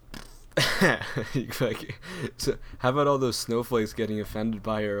Like, so how about all those snowflakes getting offended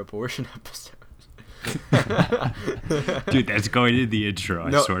by your abortion episode? Dude, that's going in the intro.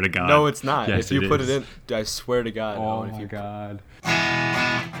 I swear to God. No, it's not. Yes, if you put is. it in, I swear to God. Oh Owen, my God.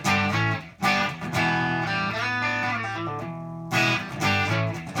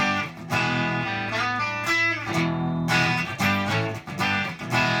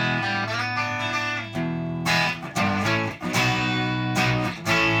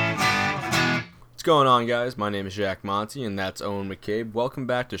 What's going on, guys? My name is Jack Monty, and that's Owen McCabe. Welcome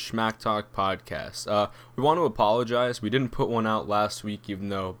back to Schmack Talk Podcast. We want to apologize. We didn't put one out last week, even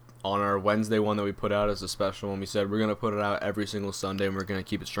though on our Wednesday one that we put out as a special one, we said we're going to put it out every single Sunday, and we're going to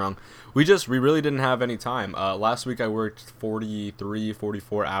keep it strong. We really didn't have any time. Last week I worked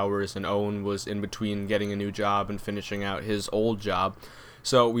 44 hours, and Owen was in between getting a new job and finishing out his old job.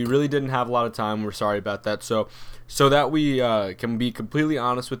 So we really didn't have a lot of time. We're sorry about that. So that we can be completely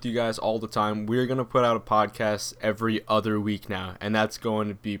honest with you guys all the time, we're going to put out a podcast every other week now, and that's going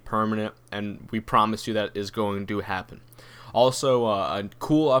to be permanent, and we promise you that is going to happen. Also, a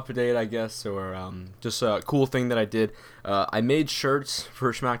cool update, I guess, or just a cool thing that I did. I made shirts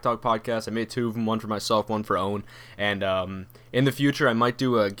for Schmack Talk Podcast. I made two of them, one for myself, one for Owen, and in the future I might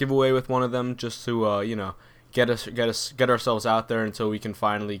do a giveaway with one of them just to, get ourselves out there until we can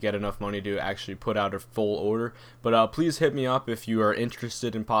finally get enough money to actually put out a full order. But please hit me up if you are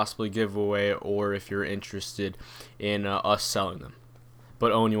interested in possibly giveaway, or if you're interested in us selling them.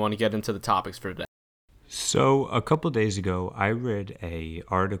 But Owen, you want to get into the topics for today? So a couple days ago, I read an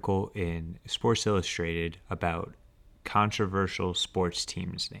article in Sports Illustrated about controversial sports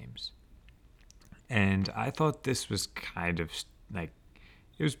teams' names. And I thought this was kind of it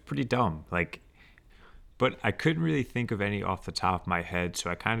was pretty dumb. But I couldn't really think of any off the top of my head,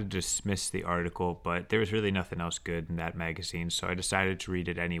 so I kind of dismissed the article, but there was really nothing else good in that magazine, so I decided to read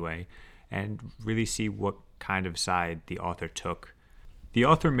it anyway and really see what kind of side the author took. The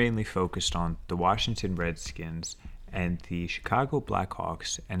author mainly focused on the Washington Redskins and the Chicago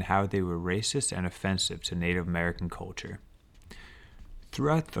Blackhawks and how they were racist and offensive to Native American culture.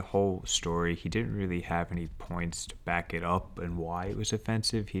 Throughout the whole story, he didn't really have any points to back it up and why it was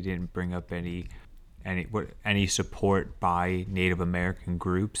offensive. He didn't bring up any support by Native American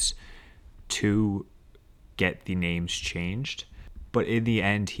groups to get the names changed. But in the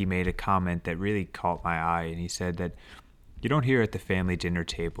end, he made a comment that really caught my eye, and he said that you don't hear at the family dinner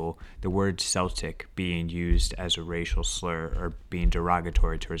table the word Celtic being used as a racial slur or being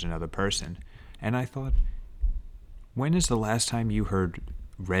derogatory towards another person. And I thought, when is the last time you heard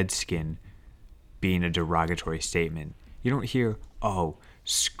Redskin being a derogatory statement? You don't hear, oh,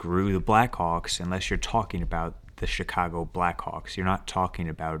 screw the Blackhawks, unless you're talking about the Chicago Blackhawks. You're not talking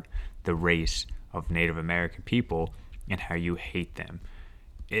about the race of Native American people and how you hate them.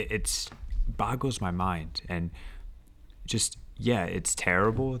 It boggles my mind. And just, it's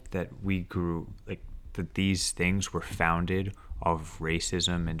terrible that we grew, that these things were founded of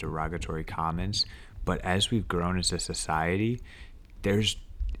racism and derogatory comments. But as we've grown as a society,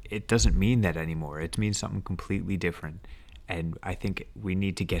 it doesn't mean that anymore. It means something completely different. And I think we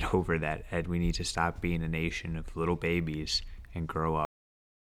need to get over that, and we need to stop being a nation of little babies and grow up.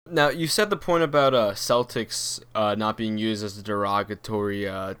 Now, you said the point about Celtics not being used as a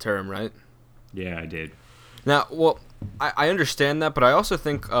derogatory term, right? Yeah, I did. Now, well, I understand that, but I also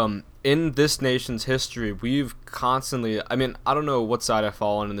think in this nation's history, we've constantly, I don't know what side I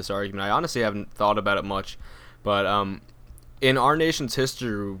fall on in this argument. I honestly haven't thought about it much, but in our nation's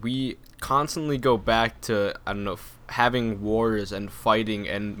history, we constantly go back to, having wars and fighting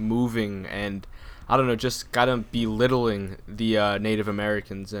and moving and, just kind of belittling the Native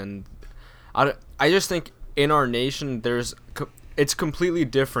Americans. And I just think in our nation, it's completely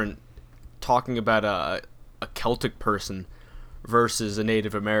different talking about a Celtic person versus a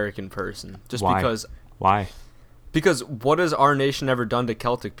Native American person. Just Why? because. Why? Because what has our nation ever done to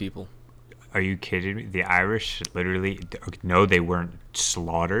Celtic people? Are you kidding me? The Irish literally, no, they weren't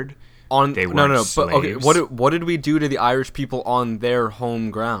slaughtered. They weren't slaves. But okay, what did we do to the Irish people on their home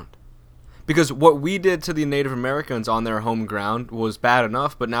ground? Because what we did to the Native Americans on their home ground was bad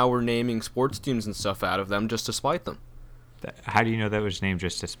enough, but now we're naming sports teams and stuff out of them just to spite them. How do you know that was named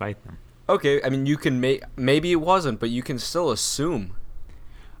just to spite them? Okay, you can maybe it wasn't, but you can still assume.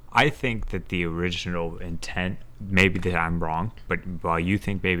 I think that the original intent, maybe that I'm wrong, but while you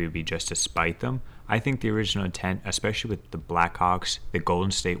think maybe it'd be just to spite them, I think the original intent, especially with the Blackhawks, the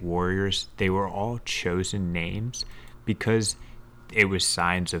Golden State Warriors, they were all chosen names because it was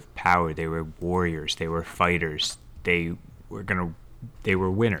signs of power. They were warriors. They were fighters. They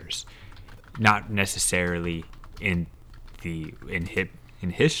were winners. Not necessarily in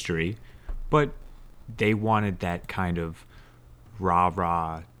history, But they wanted that kind of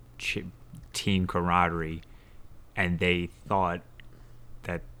rah-rah team camaraderie, and they thought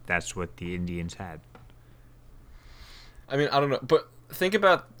that that's what the Indians had. I mean, I don't know, but think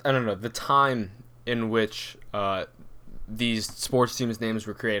about, I don't know, the time in which these sports teams' names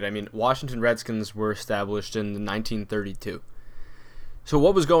were created. I mean, Washington Redskins were established in 1932. So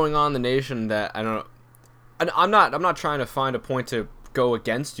what was going on in the nation that, I don't know, and I'm not trying to find a point to go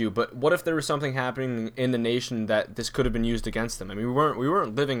against you, but what if there was something happening in the nation that this could have been used against them? I mean, we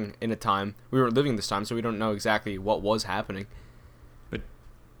weren't living in a time, we weren't living this time, so we don't know exactly what was happening. But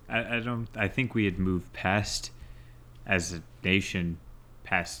I think we had moved past, as a nation,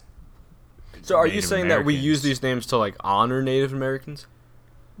 past. So are Native you saying that we Americans. use these names to like honor Native Americans?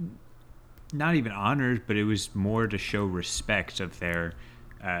 Not even honors, but it was more to show respect of their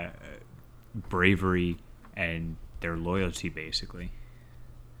bravery and their loyalty, basically.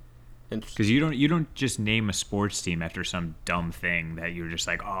 Interesting. Because you don't just name a sports team after some dumb thing that you're just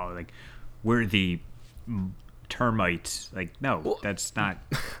like, oh, like we're the termites. Like, no, Well, that's not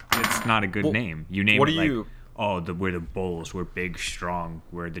a good well, name. You name what it do like, you- we're the bulls, we're big, strong,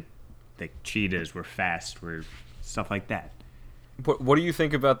 we're the cheetahs, we're fast, we're stuff like that. What do you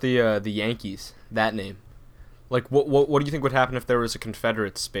think about the Yankees? That name, like what do you think would happen if there was a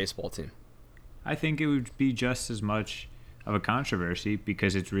Confederates baseball team? I think it would be just as much of a controversy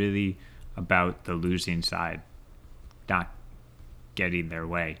because it's really about the losing side not getting their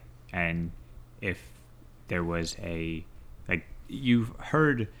way. And if there was like you've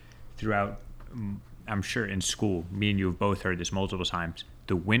heard throughout, I'm sure in school, me and you have both heard this multiple times,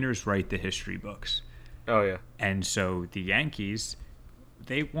 the winners write the history books. Oh yeah. And so the Yankees,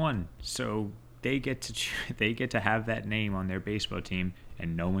 they won, so they get to have that name on their baseball team,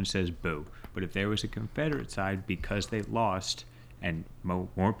 and no one says boo. But if there was a Confederate side, because they lost and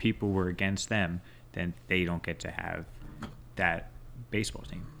more people were against them, then they don't get to have that baseball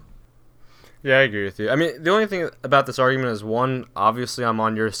team. Yeah, I agree with you. I mean, the only thing about this argument is, one, obviously I'm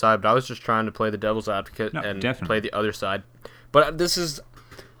on your side, but I was just trying to play the devil's advocate and definitely play the other side. But this is,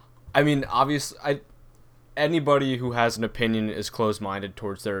 I mean, obviously, anybody who has an opinion is closed-minded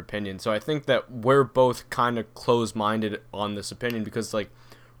towards their opinion. So I think that we're both kind of closed-minded on this opinion because, like,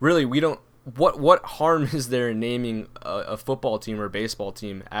 really, we don't. What harm is there in naming a football team or a baseball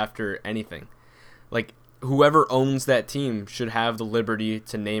team after anything? Like, whoever owns that team should have the liberty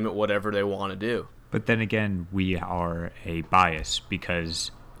to name it whatever they want to do. But then again, we are a bias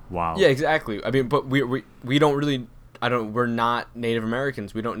because while Yeah, exactly. I mean, but we don't really. We're not Native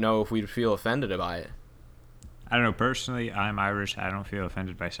Americans. We don't know if we'd feel offended by it. I don't know, personally, I'm Irish. I don't feel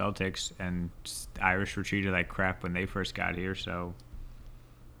offended by Celtics, and Irish were treated like crap when they first got here, so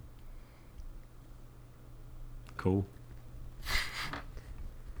cool.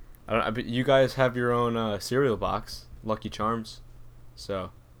 But you guys have your own cereal box, Lucky Charms.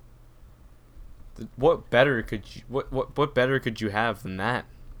 So, what better could you have than that?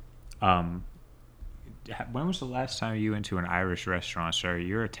 When was the last time you went to an Irish restaurant, sir?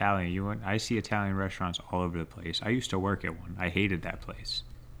 You're Italian. I see Italian restaurants all over the place. I used to work at one. I hated that place.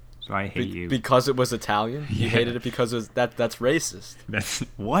 So I hate you. Because it was Italian? You Yeah. hated it because it was that's racist. That's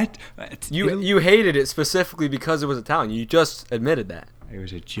what? You hated it specifically because it was Italian. You just admitted that. It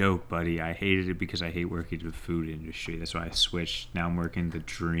was a joke, buddy. I hated it because I hate working in the food industry. That's why I switched. Now I'm working the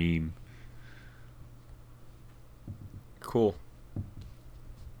dream. Cool.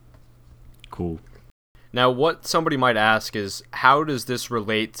 Cool. Now, what somebody might ask is, how does this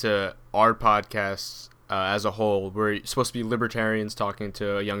relate to our podcasts as a whole? We're supposed to be libertarians talking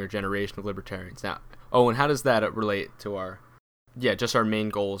to a younger generation of libertarians. Now, and how does that relate to just our main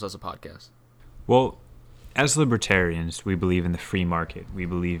goals as a podcast? Well, as libertarians, we believe in the free market. We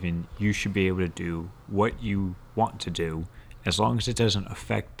believe in you should be able to do what you want to do as long as it doesn't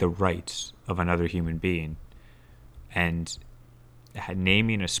affect the rights of another human being. And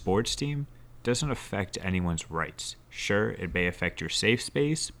naming a sports team doesn't affect anyone's rights. Sure, it may affect your safe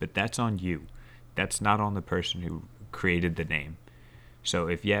space, but that's on you. That's not on the person who created the name. So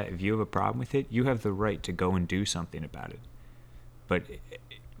if you have a problem with it, you have the right to go and do something about it. But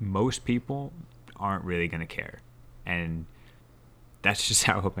most people aren't really going to care. And that's just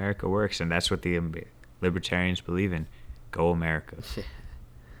how America works, and that's what the libertarians believe in. Go America.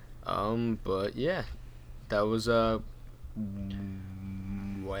 But yeah, that was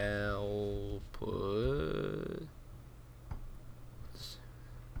well put.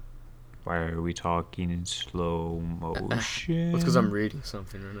 Why are we talking in slow motion? That's because I'm reading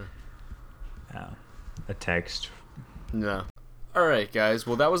something right now. A text. No. All right, guys.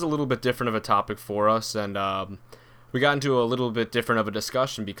 Well, that was a little bit different of a topic for us, and we got into a little bit different of a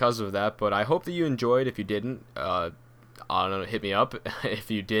discussion because of that, but I hope that you enjoyed. If you didn't, I don't know, hit me up.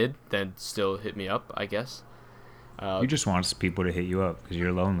 If you did, then still hit me up, I guess. You just want people to hit you up because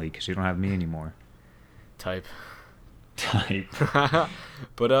you're lonely because you don't have me anymore. Type.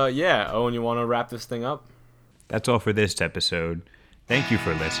 But yeah, Owen, you want to wrap this thing up? That's all for this episode. Thank you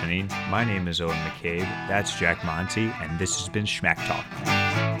for listening. My name is Owen McCabe. That's Jack Monty, and this has been Schmack Talk.